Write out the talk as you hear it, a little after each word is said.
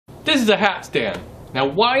This is a hat stand. Now,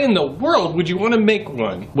 why in the world would you want to make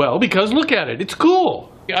one? Well, because look at it, it's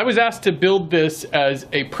cool. I was asked to build this as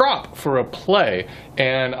a prop for a play,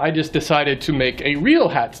 and I just decided to make a real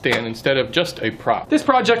hat stand instead of just a prop. This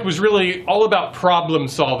project was really all about problem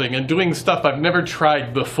solving and doing stuff I've never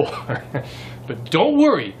tried before. But don't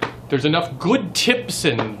worry, there's enough good tips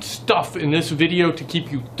and stuff in this video to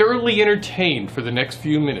keep you thoroughly entertained for the next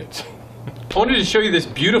few minutes. I wanted to show you this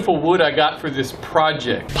beautiful wood I got for this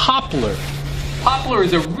project. Poplar. Poplar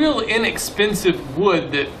is a real inexpensive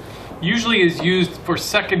wood that usually is used for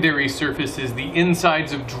secondary surfaces, the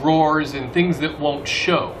insides of drawers and things that won't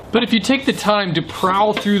show. But if you take the time to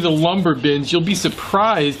prowl through the lumber bins, you'll be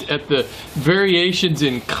surprised at the variations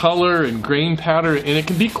in color and grain pattern, and it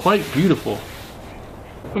can be quite beautiful.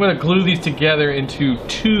 I'm going to glue these together into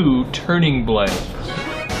 2 turning blades.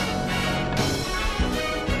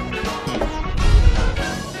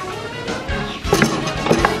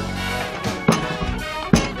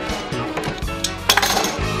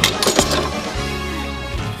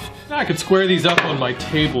 I could square these up on my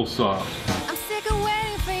table saw. I'm sick of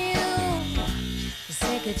waiting for you.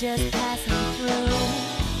 Sick of just passing through.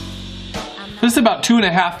 This is about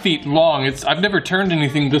 2.5 feet long. I've never turned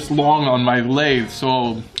anything this long on my lathe,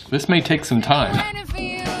 so this may take some time. Waiting for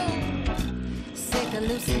you. Sick of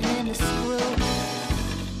loosening the screw.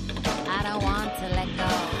 I don't want to let go,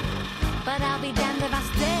 but I'll be damned if I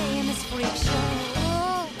stay in this freak show.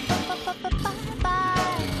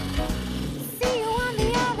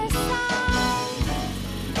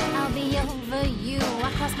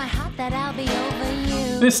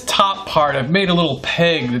 This top part, I've made a little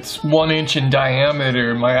peg that's 1 inch in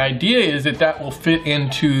diameter. My idea is that that will fit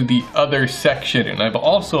into the other section, and I've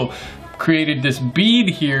also created this bead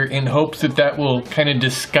here in hopes that that will kind of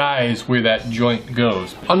disguise where that joint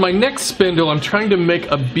goes. On my next spindle, I'm trying to make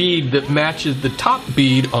a bead that matches the top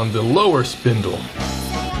bead on the lower spindle.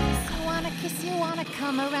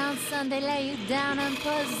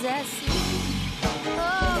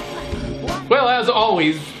 Well, as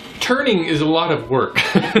always, turning is a lot of work.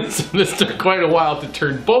 So this took quite a while to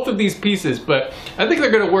turn both of these pieces, but I think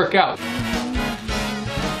they're going to work out.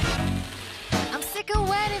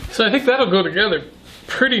 So I think that'll go together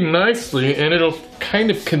pretty nicely, and it'll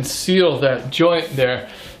kind of conceal that joint there.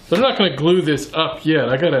 But I'm not going to glue this up yet.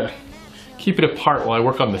 I gotta keep it apart while I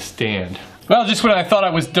work on the stand. Well, just when I thought I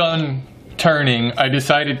was done turning, I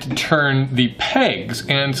decided to turn the pegs,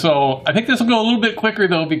 and so I think this will go a little bit quicker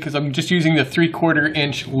though, because I'm just using the 3/4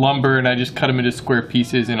 inch lumber, and I just cut them into square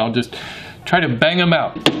pieces, and I'll just try to bang them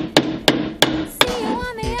out.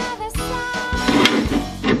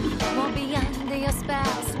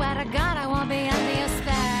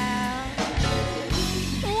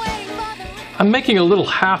 I'm making a little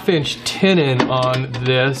 1/2 inch tenon on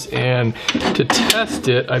this, and to test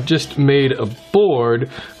it, I've just made a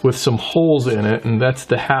board with some holes in it, and that's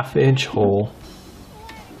the 1/2 inch hole.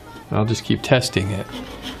 I'll just keep testing it.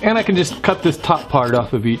 And I can just cut this top part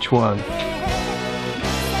off of each one.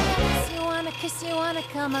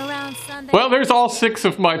 Well, there's all 6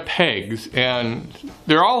 of my pegs, and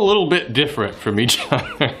they're all a little bit different from each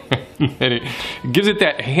other. And it gives it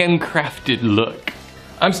that handcrafted look.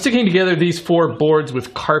 I'm sticking together these 4 boards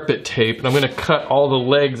with carpet tape, and I'm going to cut all the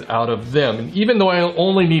legs out of them. And even though I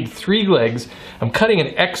only need 3 legs, I'm cutting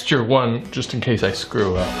an extra one just in case I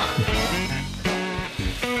screw up.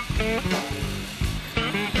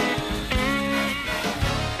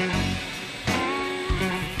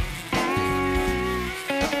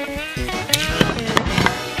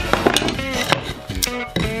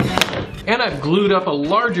 And I've glued up a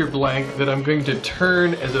larger blank that I'm going to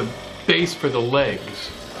turn as a base for the legs.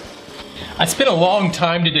 I spent a long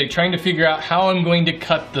time today trying to figure out how I'm going to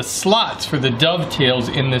cut the slots for the dovetails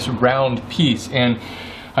in this round piece, and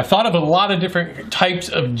I thought of a lot of different types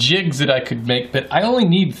of jigs that I could make, but I only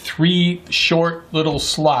need 3 short little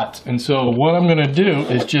slots, and so what I'm going to do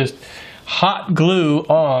is just hot glue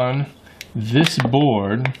on this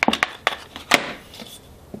board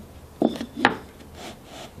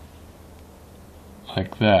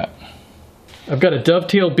like that. I've got a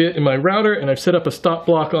dovetail bit in my router, and I've set up a stop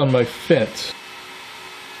block on my fence.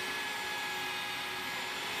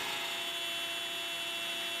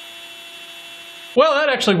 Well, that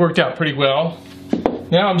actually worked out pretty well.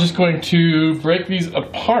 Now I'm just going to break these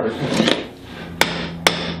apart.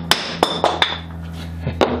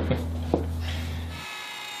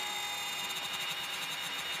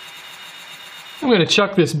 I'm going to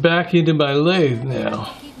chuck this back into my lathe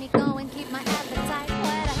now.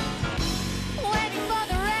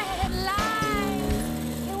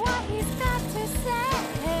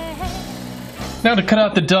 Now to cut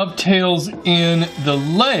out the dovetails in the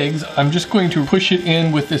legs, I'm just going to push it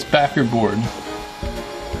in with this backer board.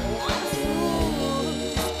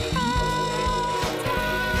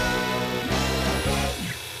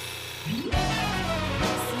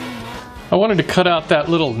 I wanted to cut out that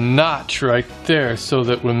little notch right there so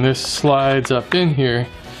that when this slides up in here,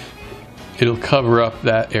 it'll cover up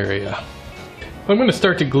that area. I'm going to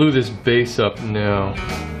start to glue this base up now.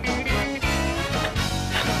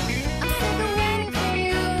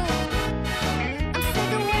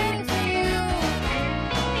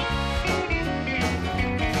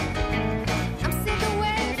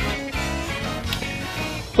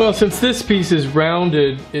 Well, since this piece is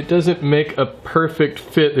rounded, it doesn't make a perfect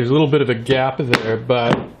fit. There's a little bit of a gap there,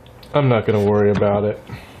 but I'm not going to worry about it.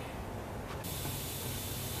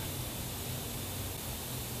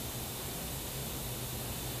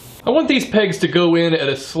 I want these pegs to go in at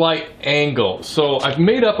a slight angle, so I've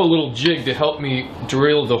made up a little jig to help me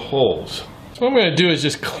drill the holes. So what I'm going to do is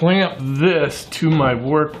just clamp this to my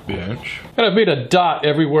workbench. And I've made a dot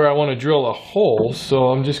everywhere I want to drill a hole, so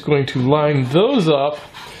I'm just going to line those up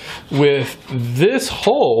with this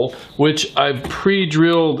hole, which I've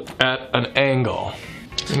pre-drilled at an angle.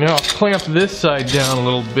 And now I'll clamp this side down a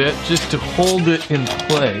little bit just to hold it in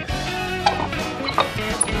place.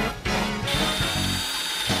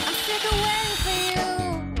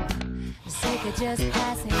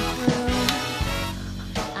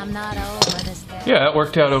 Yeah, that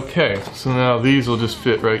worked out okay. So now these will just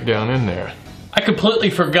fit right down in there. I completely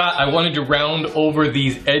forgot I wanted to round over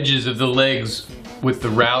these edges of the legs with the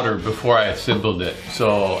router before I assembled it.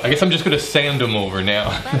 So I guess I'm just gonna sand them over now.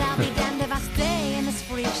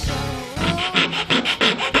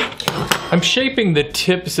 I'm shaping the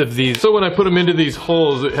tips of these so when I put them into these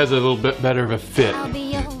holes it has a little bit better of a fit. I'll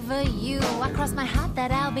be over you. I cross my heart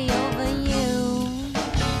that I'll be over you.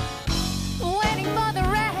 Waiting for the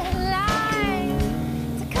red light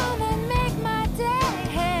to come and make my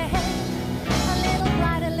day. A little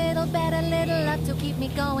bright, a little better, a little luck to keep me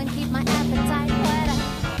going, keep my appetite wetter.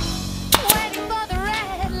 Waiting for the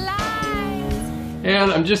red light.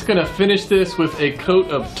 And I'm just gonna finish this with a coat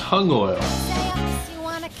of tung oil.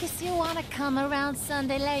 Come around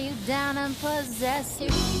Sunday, lay you down and possess you.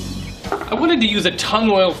 I wanted to use a tung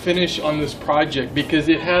oil finish on this project because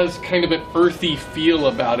it has kind of an earthy feel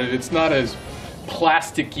about it. It's not as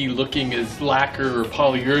plasticky looking as lacquer or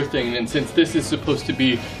polyurethane, and since this is supposed to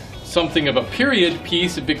be something of a period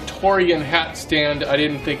piece, a Victorian hat stand, I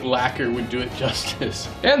didn't think lacquer would do it justice.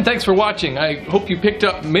 And thanks for watching. I hope you picked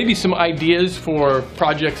up maybe some ideas for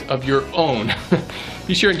projects of your own.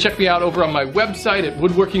 Be sure and check me out over on my website at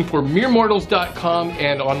woodworkingformeremortals.com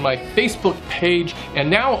and on my Facebook page, and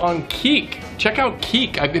now on Keek. Check out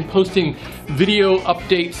Keek. I've been posting video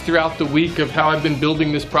updates throughout the week of how I've been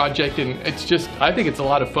building this project, and it's just, I think it's a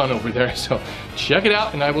lot of fun over there. So check it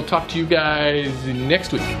out, and I will talk to you guys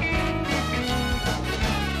next week.